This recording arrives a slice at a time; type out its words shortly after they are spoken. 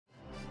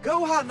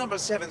Goha number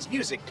 7's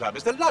music club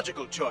is the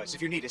logical choice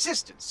if you need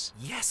assistance.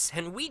 Yes,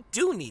 and we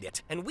do need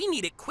it. And we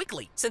need it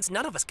quickly, since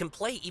none of us can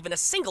play even a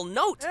single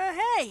note.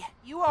 Hey,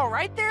 you all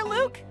right there,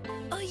 Luke?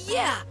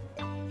 Yeah.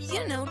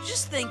 You know,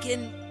 just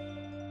thinking,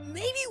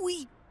 maybe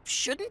we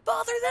shouldn't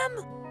bother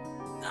them?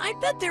 I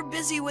bet they're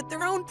busy with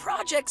their own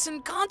projects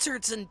and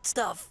concerts and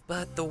stuff.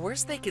 But the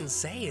worst they can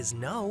say is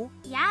no.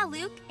 Yeah,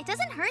 Luke, it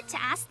doesn't hurt to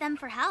ask them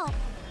for help.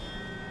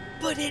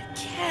 But it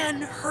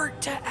can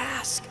hurt to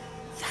ask.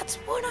 That's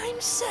what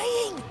I'm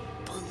saying.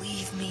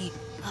 Believe me,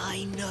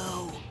 I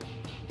know.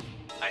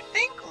 I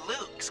think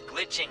Luke's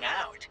glitching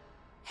out.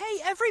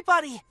 Hey,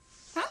 everybody!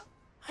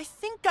 I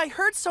think I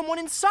heard someone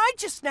inside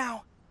just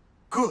now.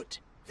 Good.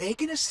 They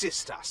can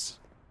assist us.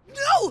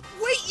 No!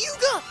 Wait,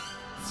 Yuga!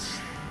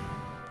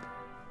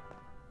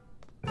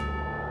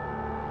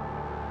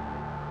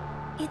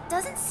 It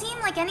doesn't seem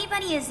like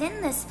anybody is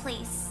in this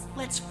place.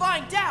 Let's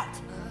find out!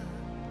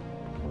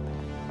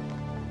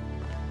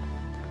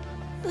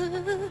 Who are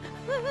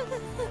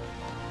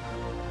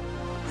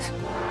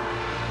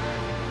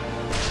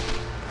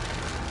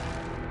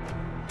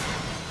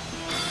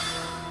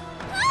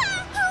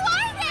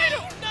they?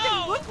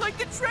 They look like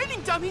the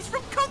training dummies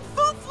from Kung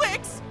Fu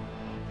Flicks!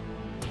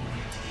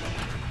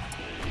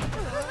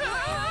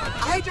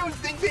 I don't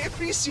think they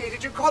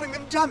appreciated you calling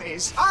them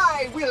dummies.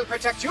 I will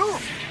protect you.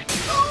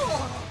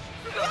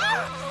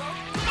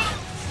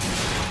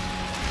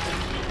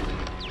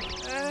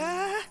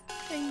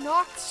 They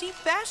knocked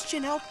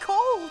Sebastian out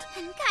cold.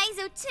 And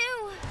Kaizo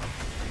too.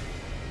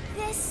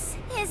 This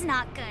is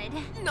not good.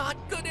 Not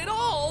good at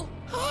all.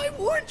 I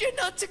warned you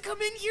not to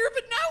come in here,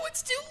 but now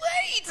it's too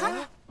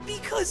late.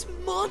 Because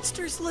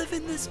monsters live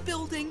in this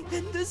building,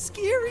 and the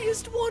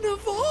scariest one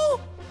of all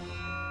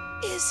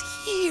is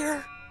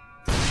here.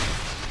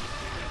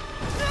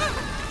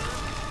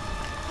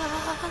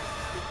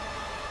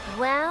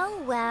 Well,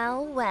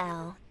 well,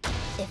 well.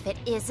 If it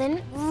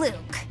isn't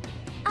Luke,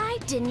 I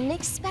didn't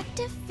expect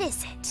a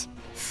visit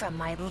from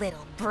my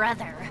little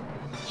brother.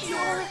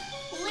 Your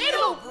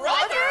little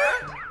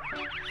brother?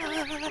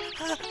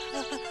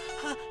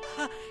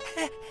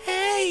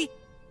 Hey,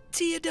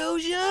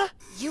 Theodosia.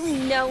 You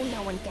know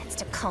no one gets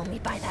to call me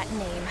by that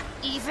name.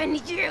 Even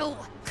you.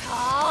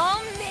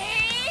 Call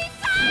me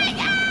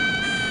Tiger!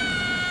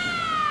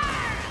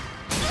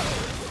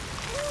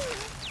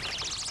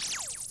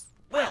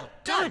 Well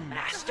done,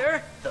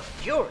 Master. The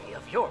fury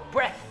of your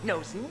breath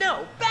knows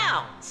no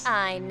bounds.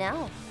 I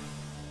know.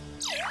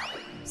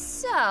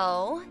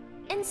 So,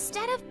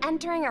 instead of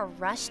entering a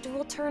Rush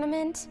Duel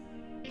tournament,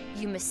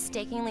 you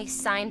mistakenly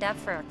signed up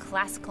for a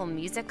classical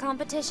music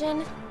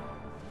competition?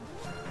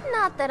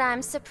 Not that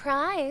I'm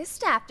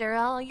surprised. After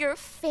all, you're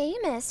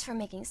famous for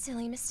making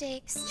silly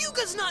mistakes.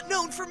 Yuga's not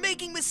known for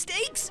making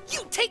mistakes.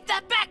 You take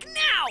that back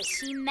now.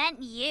 She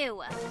meant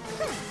you.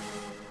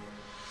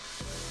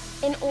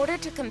 In order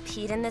to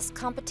compete in this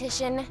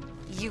competition,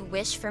 you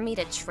wish for me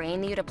to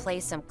train you to play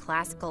some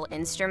classical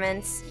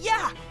instruments?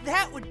 Yeah,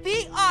 that would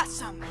be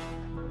awesome.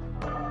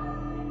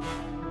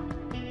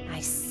 I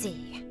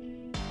see.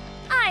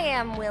 I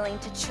am willing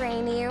to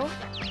train you.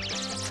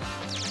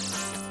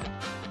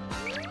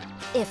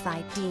 If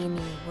I deem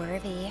you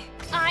worthy.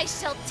 I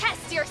shall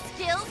test your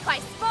skills by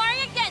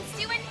sparring against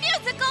you in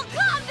musical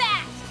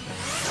combat!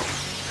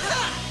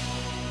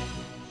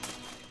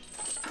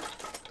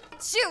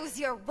 Choose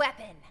your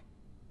weapon.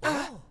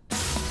 How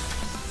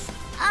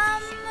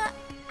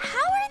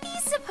are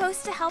these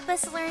supposed to help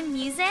us learn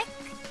music?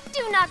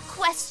 Do not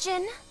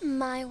question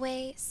my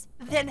ways.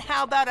 Then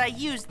how about I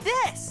use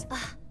this?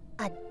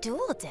 A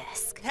dual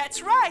disc?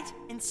 That's right!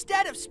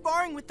 Instead of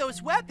sparring with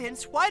those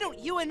weapons, why don't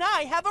you and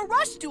I have a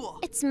rush duel?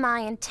 It's my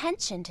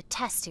intention to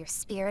test your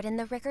spirit in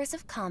the rigors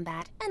of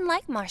combat, and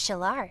like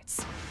martial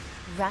arts.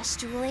 Rush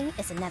dueling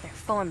is another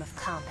form of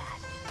combat.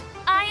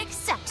 I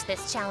accept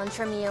this challenge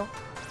from you.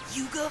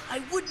 Yuga,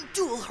 I wouldn't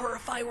duel her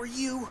if I were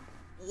you.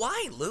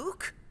 Why,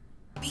 Luke?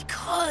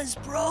 Because,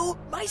 bro,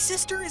 my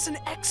sister is an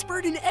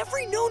expert in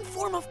every known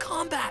form of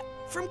combat,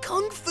 from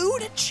kung fu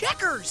to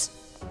checkers.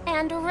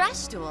 And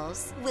rush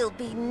duels will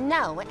be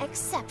no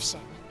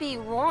exception. Be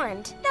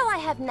warned, though I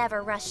have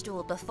never rush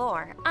dueled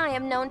before, I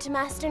am known to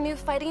master new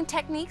fighting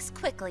techniques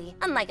quickly,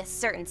 unlike a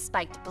certain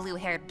spiked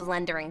blue-haired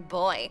blundering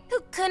boy who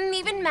couldn't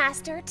even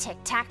master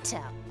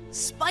tic-tac-toe.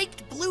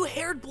 Spiked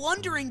blue-haired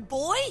blundering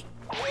boy?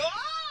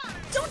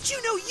 Don't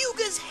you know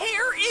Yuga's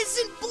hair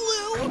isn't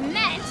blue? I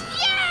meant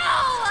you!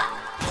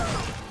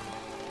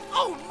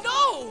 Oh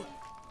no!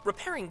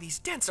 Repairing these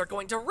dents are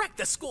going to wreck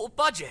the school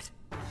budget.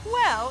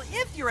 Well,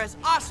 if you're as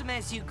awesome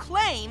as you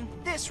claim,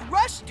 this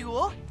rush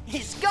duel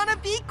is gonna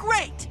be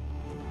great!